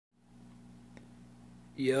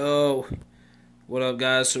Yo, what up,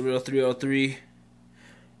 guys? Surreal 303.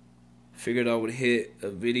 Figured I would hit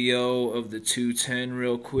a video of the 210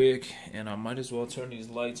 real quick, and I might as well turn these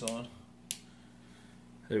lights on.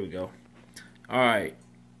 There we go. Alright,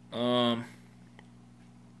 I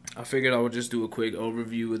figured I would just do a quick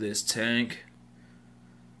overview of this tank.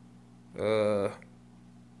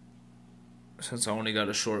 Since I only got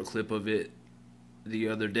a short clip of it the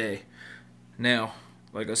other day. Now,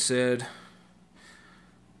 like I said,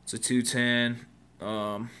 it's a 210.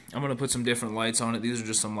 I'm going to put some different lights on it. These are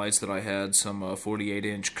just some lights that I had, some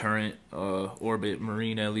 48-inch current Orbit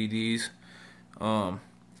Marine LEDs. I'm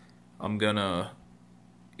going to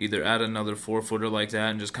either add another 4-footer like that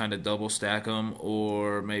and just kind of double stack them,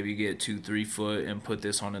 or maybe get 2 3-foot and put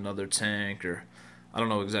this on another tank, or I don't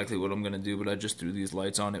know exactly what I'm going to do, but I just threw these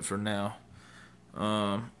lights on it for now.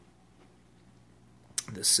 The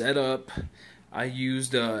setup, I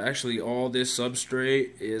used actually all this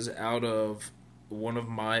substrate is out of one of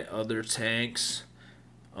my other tanks,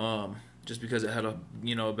 just because it had a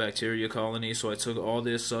bacteria colony. So I took all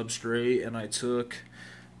this substrate and I took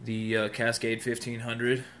the Cascade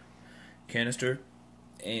 1500 canister,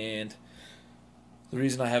 and the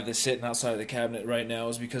reason I have this sitting outside of the cabinet right now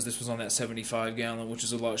is because this was on that 75 gallon, which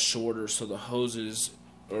is a lot shorter, so the hoses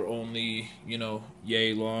are only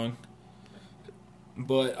yay long.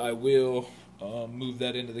 But I will move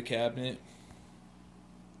that into the cabinet.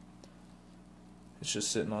 It's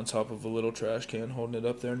just sitting on top of a little trash can holding it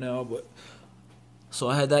up there now. But so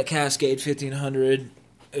I had that Cascade 1500.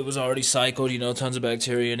 It was already cycled, tons of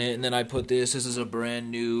bacteria in it. And then I put this. This is a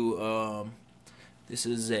brand new, this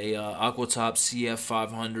is a Aquatop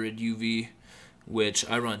CF500 UV, which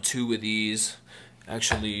I run 2 of these.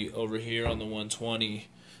 Actually, over here on the 120,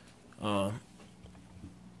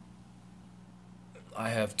 I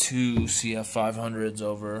have 2 CF500s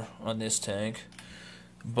over on this tank.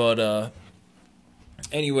 But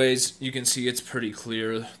anyways, you can see it's pretty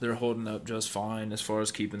clear. They're holding up just fine as far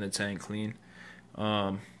as keeping the tank clean.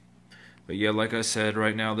 But yeah, like I said,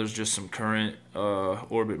 right now there's just some current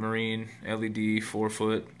Orbit Marine LED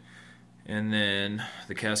 4-foot, and then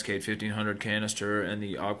the Cascade 1500 canister and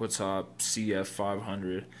the Aquatop CF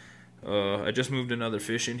 500. I just moved another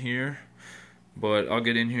fish in here, but I'll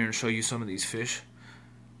get in here and show you some of these fish.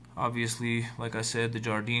 Obviously, like I said, the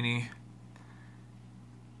Giardini,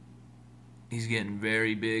 he's getting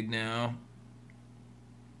very big now.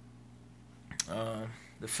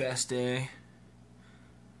 The Feste, I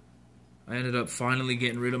ended up finally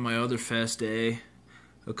getting rid of my other Feste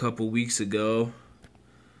a couple weeks ago,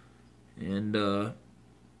 and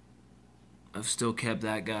I've still kept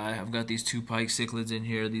that guy. I've got these 2 pike cichlids in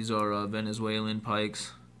here. These are Venezuelan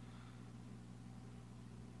pikes.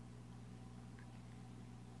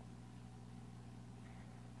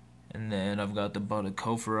 And then I've got the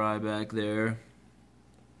Buttacophori back there.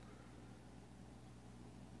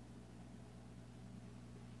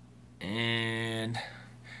 And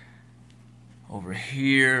over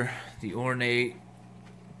here, the ornate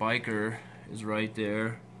biker is right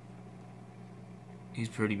there. He's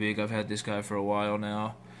pretty big. I've had this guy for a while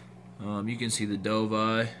now. You can see the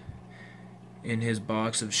Dovi in his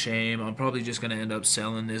box of shame. I'm probably just going to end up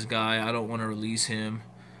selling this guy. I don't want to release him.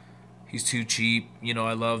 He's too cheap.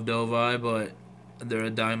 I love Dovi, but they're a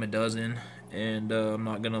dime a dozen, and I'm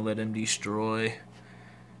not going to let him destroy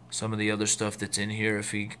some of the other stuff that's in here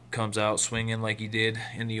if he comes out swinging like he did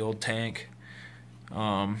in the old tank.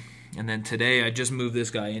 And then today I just moved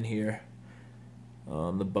this guy in here,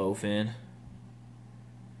 the bowfin.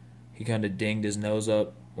 He kind of dinged his nose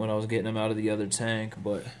up when I was getting him out of the other tank,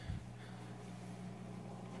 but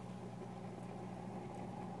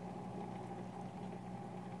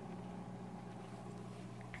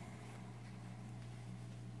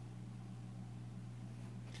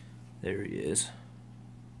there he is.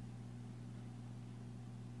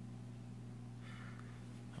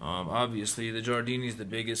 Obviously, the Giardini's the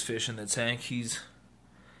biggest fish in the tank. He's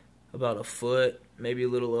about a foot, maybe a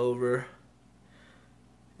little over.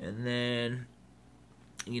 And then,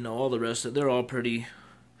 all the rest of they're all pretty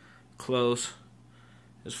close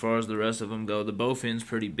as far as the rest of them go. The bowfin's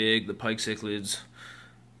pretty big. The pike cichlids,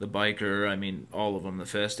 the biker, all of them. The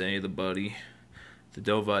Feste, the buddy. The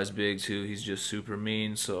Dovi's big too. He's just super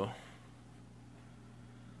mean. So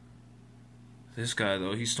this guy,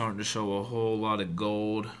 though, he's starting to show a whole lot of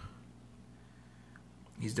gold.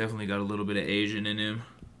 He's definitely got a little bit of Asian in him.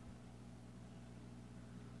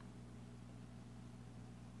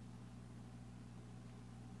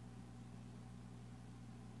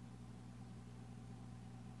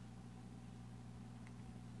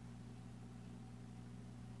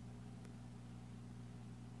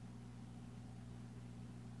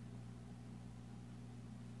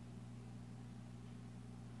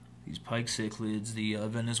 pike cichlids, the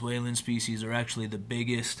Venezuelan species, are actually the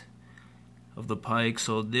biggest of the pike.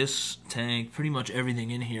 So this tank, pretty much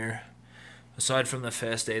everything in here, aside from the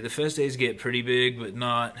Festae. The Festaes get pretty big, but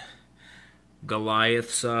not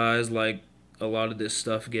Goliath size like a lot of this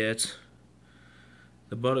stuff gets.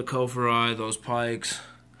 The Buttacophori, those pikes,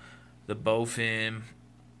 the Bowfin,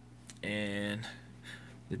 and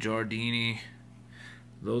the Giardini,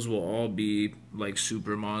 those will all be like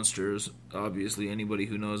super monsters. Obviously, anybody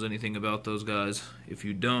who knows anything about those guys, if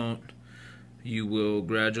you don't, you will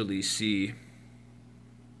gradually see.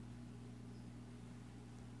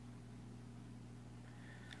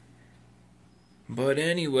 But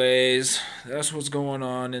anyways, that's what's going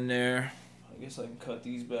on in there. I guess I can cut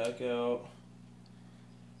these back out.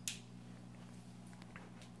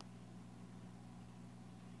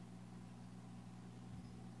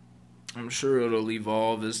 I'm sure it'll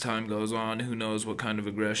evolve as time goes on. Who knows what kind of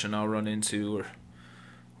aggression I'll run into or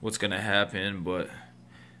what's going to happen, but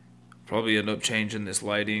probably end up changing this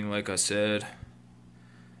lighting, like I said,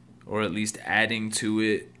 or at least adding to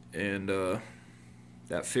it, and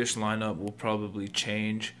that fish lineup will probably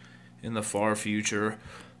change in the far future.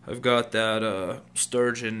 I've got that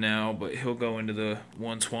sturgeon now, but he'll go into the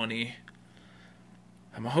 120.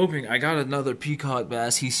 I'm hoping. I got another peacock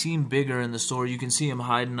bass. He seemed bigger in the store. You can see him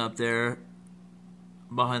hiding up there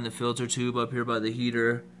behind the filter tube up here by the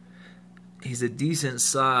heater. He's a decent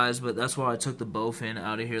size, but that's why I took the bowfin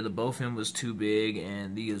out of here. The bowfin was too big,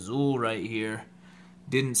 and the azul right here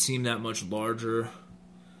didn't seem that much larger,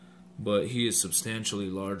 but he is substantially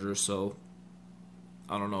larger, so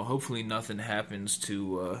I don't know. Hopefully nothing happens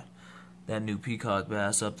to that new peacock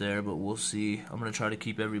bass up there, but we'll see. I'm going to try to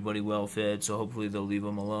keep everybody well fed, so hopefully they'll leave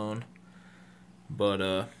them alone.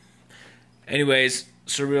 But anyways,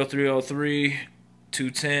 Surreal 303,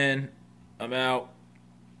 210, I'm out.